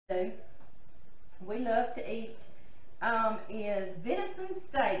we love to eat is venison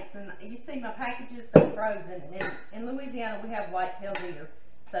steaks, and you see my packages, they're frozen, and in Louisiana we have white-tailed deer,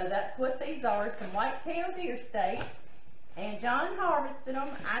 so that's what these are, some white-tailed deer steaks. And John harvested them.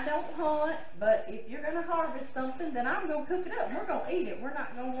 I don't hunt, but if you're going to harvest something, then I'm going to cook it up. We're going to eat it. We're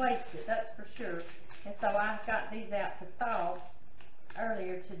not going to waste it, that's for sure. And so I got these out to thaw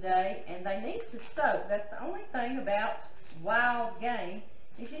earlier today, and they need to soak. That's the only thing about wild game,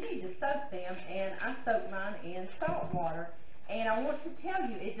 is you need to soak them, and I soak mine in salt water. And I want to tell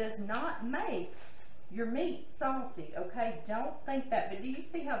you, it does not make your meat salty, okay? Don't think that. But do you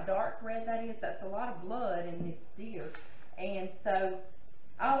see how dark red that is? That's a lot of blood in this deer. And so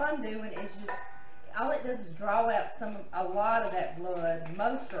all I'm doing is just, all it does is draw out a lot of that blood,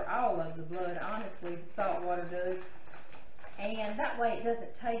 most or all of the blood, honestly, the salt water does. And that way it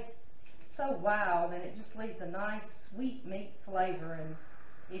doesn't taste so wild, and it just leaves a nice sweet meat flavor. And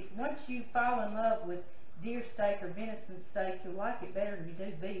if once you fall in love with deer steak or venison steak, you'll like it better than you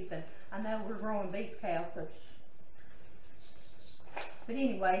do beef. And I know we're growing beef cows, so but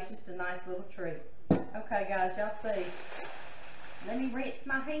anyway, it's just a nice little treat. Okay guys, y'all see. Let me rinse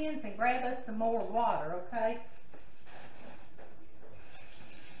my hands and grab us some more water, okay?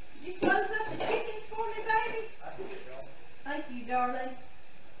 Did you close up the chickens for me, baby? I did, y'all. Thank you, darling.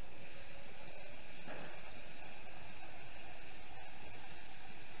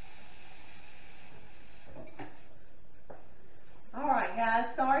 Alright guys,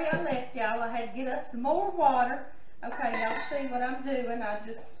 sorry I left y'all. I had to get us some more water. Okay, y'all see what I'm doing. I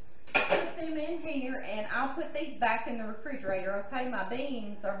just put them in here, and I'll put these back in the refrigerator, okay? My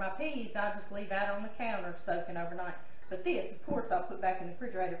beans or my peas, I'll just leave out on the counter soaking overnight. But this, of course, I'll put back in the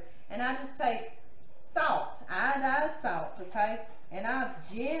refrigerator. And I just take salt, iodized salt, okay? And I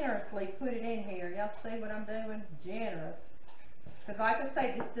generously put it in here. Y'all see what I'm doing? Generous. Because like I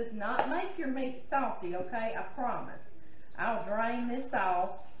say, this does not make your meat salty, okay? I promise. I'll drain this off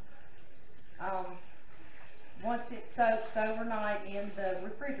once it soaks overnight in the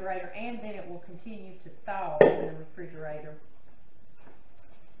refrigerator, and then it will continue to thaw in the refrigerator.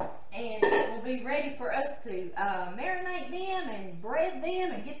 And it will be ready for us to marinate them and bread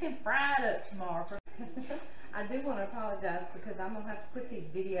them and get them fried up tomorrow. I do want to apologize because I'm going to have to put these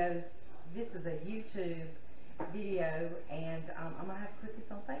videos, this is a YouTube video, and I'm going to have to put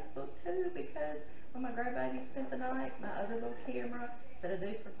this on Facebook too, because when my grandbaby spent the night, my other little camera that I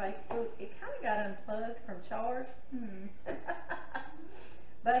do for Facebook, it kind of got unplugged from charge.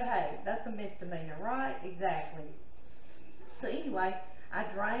 But hey, that's a misdemeanor, right? Exactly. So anyway, I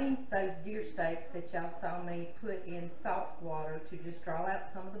drained those deer steaks that y'all saw me put in salt water to just draw out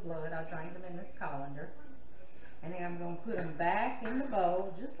some of the blood. I drained them in this colander. And then I'm going to put them back in the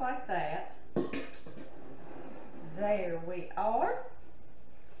bowl, just like that. There we are.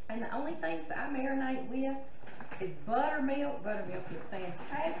 And the only things I marinate with is buttermilk. Buttermilk is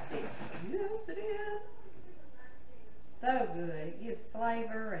fantastic. Yes, it is. So good. It gives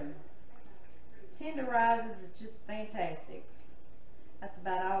flavor and tenderizes. It's just fantastic. That's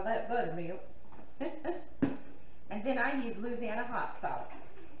about all that buttermilk. And then I use Louisiana hot sauce.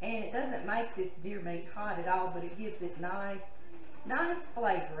 And it doesn't make this deer meat hot at all, but it gives it nice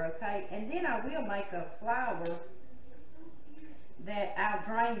flavor, okay? And then I will make a flour that I'll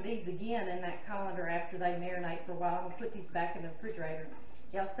drain these again in that colander after they marinate for a while. I'll put these back in the refrigerator.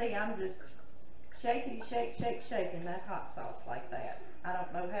 Y'all see, I'm just shaking that hot sauce like that. I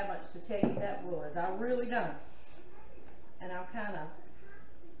don't know how much to tell you that was. I really don't. And I'll kind of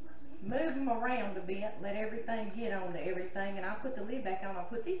move them around a bit, let everything get onto everything, and I'll put the lid back on. I'll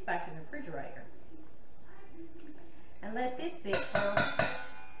put these back in the refrigerator and let this sit for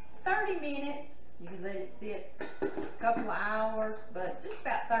 30 minutes. You can let it sit a couple of hours, but just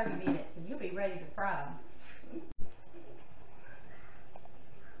about 30 minutes, and you'll be ready to fry them.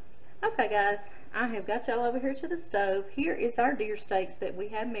 Okay guys, I have got y'all over here to the stove. Here is our deer steaks that we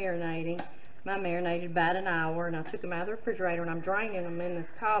have marinating. Mine marinated about an hour, and I took them out of the refrigerator, and I'm draining them in this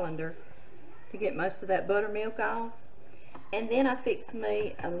colander to get most of that buttermilk off. And then I fixed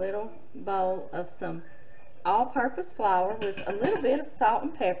me a little bowl of some all-purpose flour with a little bit of salt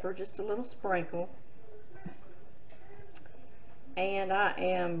and pepper, just a little sprinkle. And I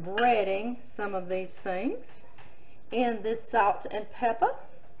am breading some of these things in this salt and pepper.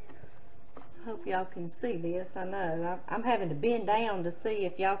 I hope y'all can see this. I know I'm having to bend down to see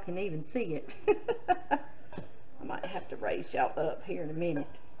if y'all can even see it. I might have to raise y'all up here in a minute.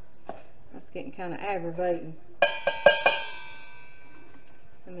 That's getting kind of aggravating.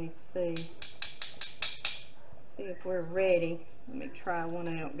 Let me see if we're ready. Let me try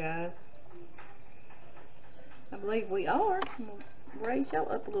one out, guys. I believe we are. I'm gonna raise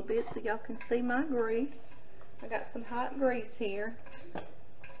y'all up a little bit so y'all can see my grease. I got some hot grease here.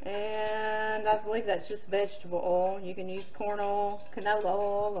 And I believe that's just vegetable oil. You can use corn oil, canola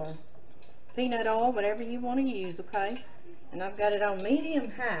oil, or peanut oil, whatever you want to use, okay? And I've got it on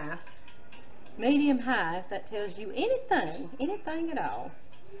medium high. Medium high, if that tells you anything at all.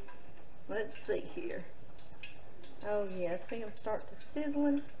 Let's see here. Oh yeah, see them start to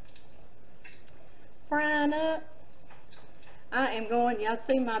sizzling. Frying up. I am going, y'all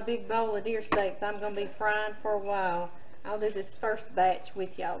see my big bowl of deer steaks. I'm going to be frying for a while. I'll do this first batch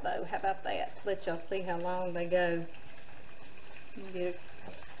with y'all though. How about that? Let y'all see how long they go. Get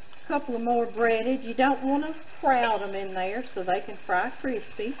a couple of more breaded. You don't want to crowd them in there so they can fry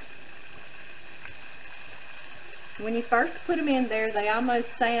crispy. When you first put them in there, they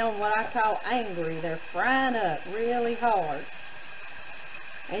almost sound what I call angry. They're frying up really hard.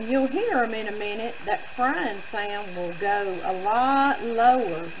 And you'll hear them in a minute. That frying sound will go a lot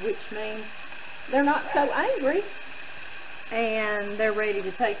lower, which means they're not so angry and they're ready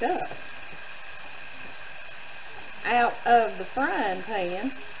to take up. Out of the frying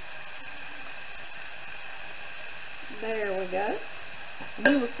pan. There we go.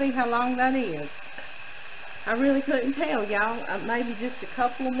 You will see how long that is. I really couldn't tell, y'all. Maybe just a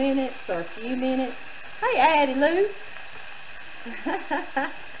couple of minutes or a few minutes. Hey, Addie Lou.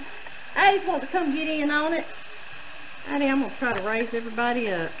 Addie's want to come get in on it. Addie, I'm going to try to raise everybody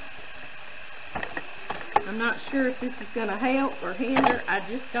up. I'm not sure if this is going to help or hinder. I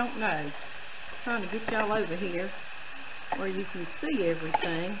just don't know. I'm trying to get y'all over here where you can see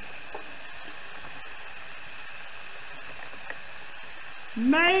everything.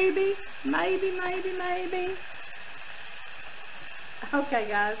 Maybe. Okay,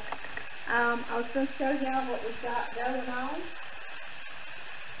 guys. I was going to show y'all what we've got going on.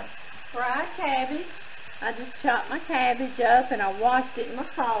 Fried cabbage. I just chopped my cabbage up and I washed it in my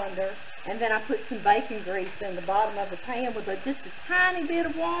colander. And then I put some bacon grease in the bottom of the pan with just a tiny bit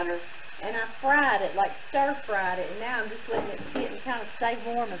of water. And I fried it, like stir fried it. And now I'm just letting it sit and kind of stay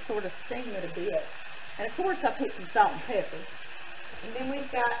warm and sort of steam it a bit. And of course I put some salt and pepper. And then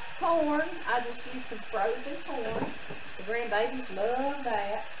we've got corn. I just used some frozen corn. The grandbabies love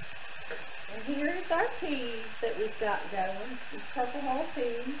that. And here's our peas that we've got going. These purple whole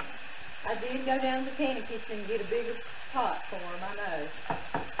peas. I did go down to the candy kitchen and get a bigger pot for them, I know.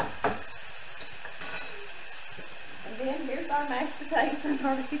 And then here's our mashed potatoes. I'm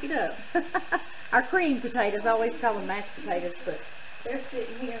hard to pick it up. Our cream potatoes. I always call them mashed potatoes, but they're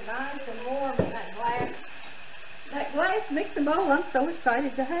sitting here nice and warm in that glass. That glass mixing bowl I'm so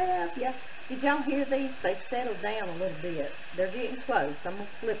excited to have. Yeah. Did y'all hear these? They settled down a little bit. They're getting close. I'm going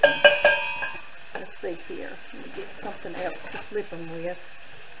to flip them. Let's see here. Let me get something else to flip them with.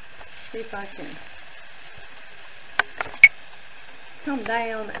 See if I can come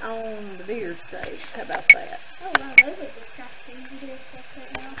down on the deer steak. How about that? Oh wow, those are disgusting deer steaks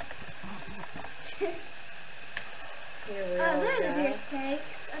right now. Here we Oh, are, they're the guys. deer steaks.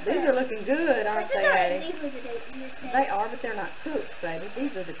 These are looking good, aren't they, Addie? These were the deer steaks. They are, but they're not cooked, baby.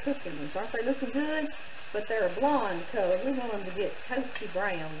 These are the cooking ones. Aren't they looking good? But they're a blonde color. We want them to get toasty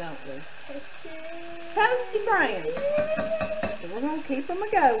brown, don't we? Toasty brown. So we're going to keep them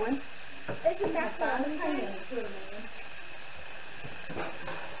a-going. Isn't that fun?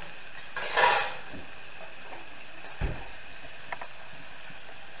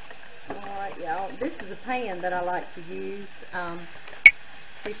 Alright, y'all. This is a pan that I like to use.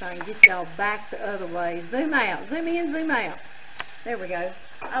 See if I can get y'all back the other way. Zoom out. Zoom in, zoom out. There we go.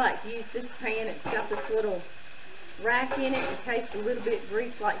 I like to use this pan. It's got this little rack in it in case a little bit of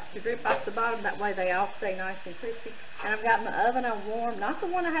grease likes to drip off the bottom. That way they all stay nice and crispy. And I've got my oven on warm. Not the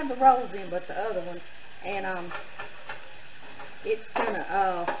one I have the rolls in, but the other one. And it's going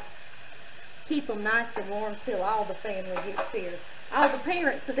to keep them nice and warm till all the family gets here. All the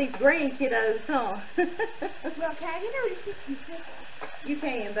parents of these grandkiddos, huh? Well, can I get a Reese's Pieces? You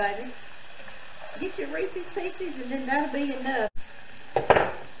can, baby. Get your Reese's Pieces and then that'll be enough.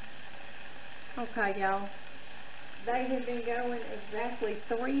 Okay, y'all. They have been going exactly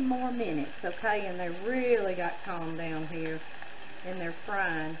 3 more minutes, okay? And they really got calmed down here. And they're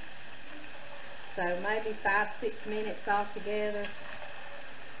frying. So maybe 5-6 minutes altogether.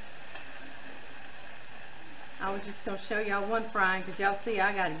 I was just going to show y'all one frying because y'all see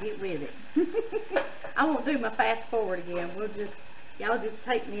I got to get with it. I won't do my fast forward again. Y'all just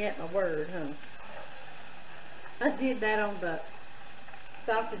take me at my word, huh? I did that on the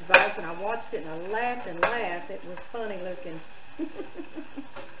sausage balls and I watched it and I laughed and laughed. It was funny looking.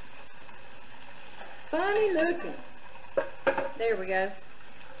 Funny looking. There we go.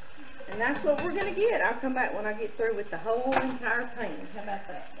 And that's what we're gonna get. I'll come back when I get through with the whole entire pan. How about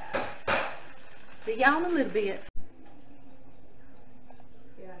that, guys? See y'all in a little bit.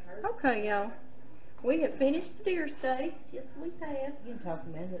 Okay, y'all. We have finished the deer steaks. Yes, we have. You can talk a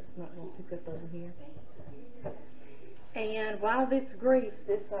minute. It's not gonna pick up over here. And while this grease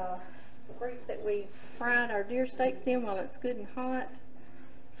that we fried our deer steaks in, while it's good and hot,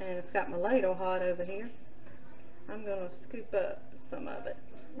 and it's got my ladle hot over here, I'm gonna scoop up some of it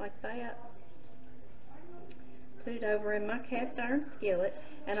like that. Put it over in my cast iron skillet,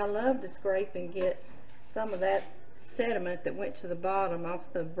 and I love to scrape and get some of that sediment that went to the bottom off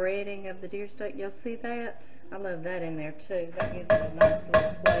the breading of the deer steak. Y'all see that? I love that in there too. That gives it a nice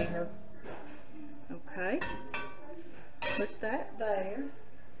little flavor. Okay. Put that there.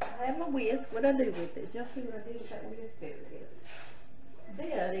 I have my whisk. What I do with it? Y'all see what I do with that whisk? There it is.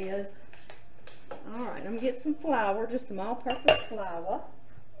 There it is. Alright, I'm going to get some flour, just some all-purpose flour.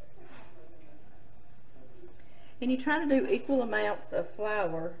 And you try to do equal amounts of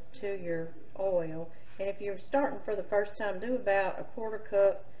flour to your oil. And if you're starting for the first time, do about a 1/4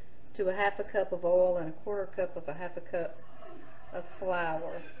 cup to a 1/2 cup of oil and a 1/4 cup of a 1/2 cup of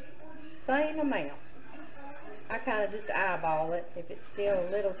flour. Same amount. I kind of just eyeball it. If it's still a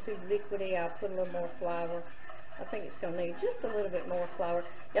little too liquidy, I'll put a little more flour. I think it's going to need just a little bit more flour.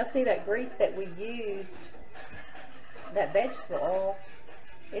 Y'all see that grease that we used, that vegetable oil,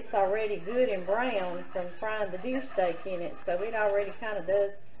 it's already good and brown from frying the deer steak in it, so it already kind of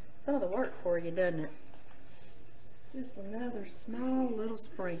does some of the work for you, doesn't it? Just another small little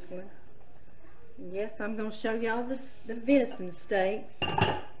sprinkling. And yes, I'm going to show y'all the venison steaks.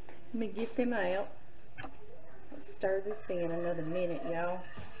 Let me get them out. Let's stir this in another minute, y'all.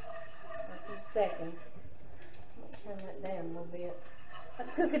 A few seconds. Turn that down a little bit.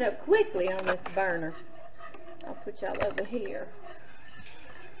 Let's cook it up quickly on this burner. I'll put y'all over here.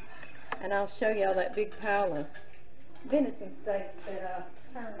 And I'll show y'all that big pile of venison steaks that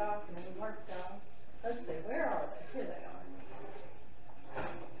I turned off and we worked on. Let's see, where are they? Here they are.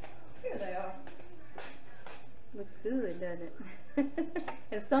 Here they are. Looks good, doesn't it?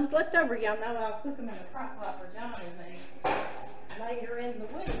 And if some's left over, y'all know I'll cook them in a crock pot for John and me later in the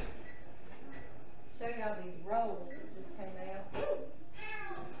week. Show y'all these rolls that just came out.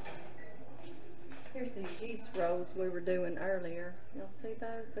 Here's these yeast rolls we were doing earlier. Y'all see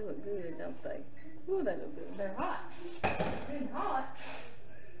those? They look good, don't they? Ooh, they look good. They're hot. Good and hot.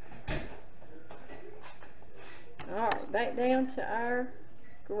 Alright, back down to our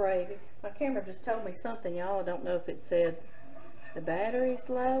gravy. My camera just told me something, y'all. I don't know if it said the battery's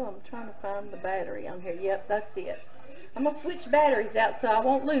low. I'm trying to find the battery on here. Yep, that's it. I'm going to switch batteries out so I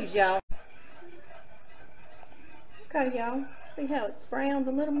won't lose y'all. Okay, y'all. See how it's browned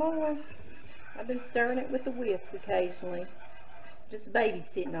a little more? I've been stirring it with the whisk occasionally. Just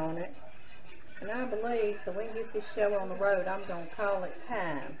babysitting on it. And I believe, so we can get this show on the road, I'm going to call it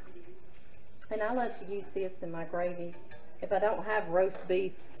time. And I love to use this in my gravy. If I don't have roast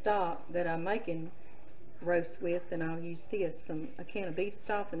beef stock that I'm making roast with, then I'll use this, a can of beef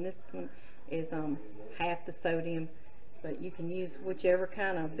stock, and this one is half the sodium. But you can use whichever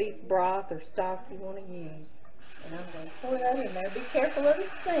kind of beef broth or stock you want to use. And I'm going to pour that in there. Be careful of the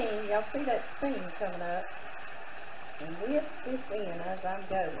steam. Y'all see that steam coming up. And whisk this in as I'm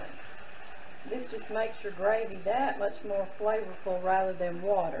going. This just makes your gravy that much more flavorful rather than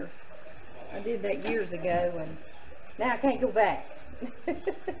water. I did that years ago and now I can't go back.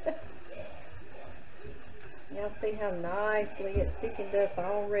 Y'all see how nicely it thickened up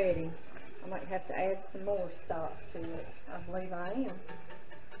already. I might have to add some more stock to it. I believe I am.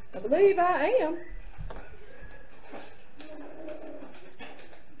 I believe I am.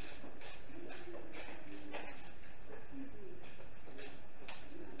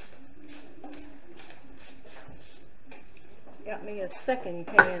 Got me a second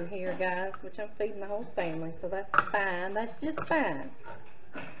can here, guys, which I'm feeding the whole family, so that's fine. That's just fine.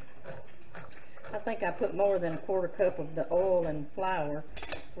 I think I put more than a 1/4 cup of the oil and flour.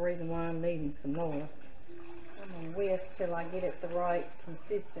 That's the reason why I'm needing some more. I'm going to whisk till I get it the right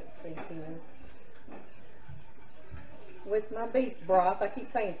consistency here. With my beef broth, I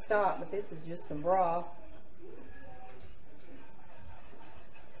keep saying stock, but this is just some broth.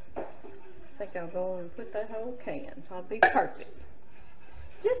 I think I'll go and put that whole can. I'll be perfect.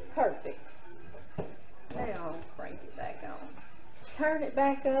 Just perfect. Now I'll crank it back on. Turn it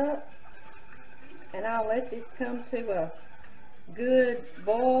back up, and I'll let this come to a good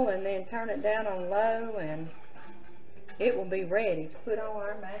boil, and then turn it down on low, and it will be ready to put on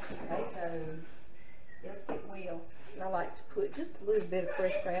our mashed potatoes. Yes, it will. And I like to put just a little bit of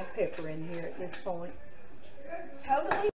fresh ground pepper in here at this point. Totally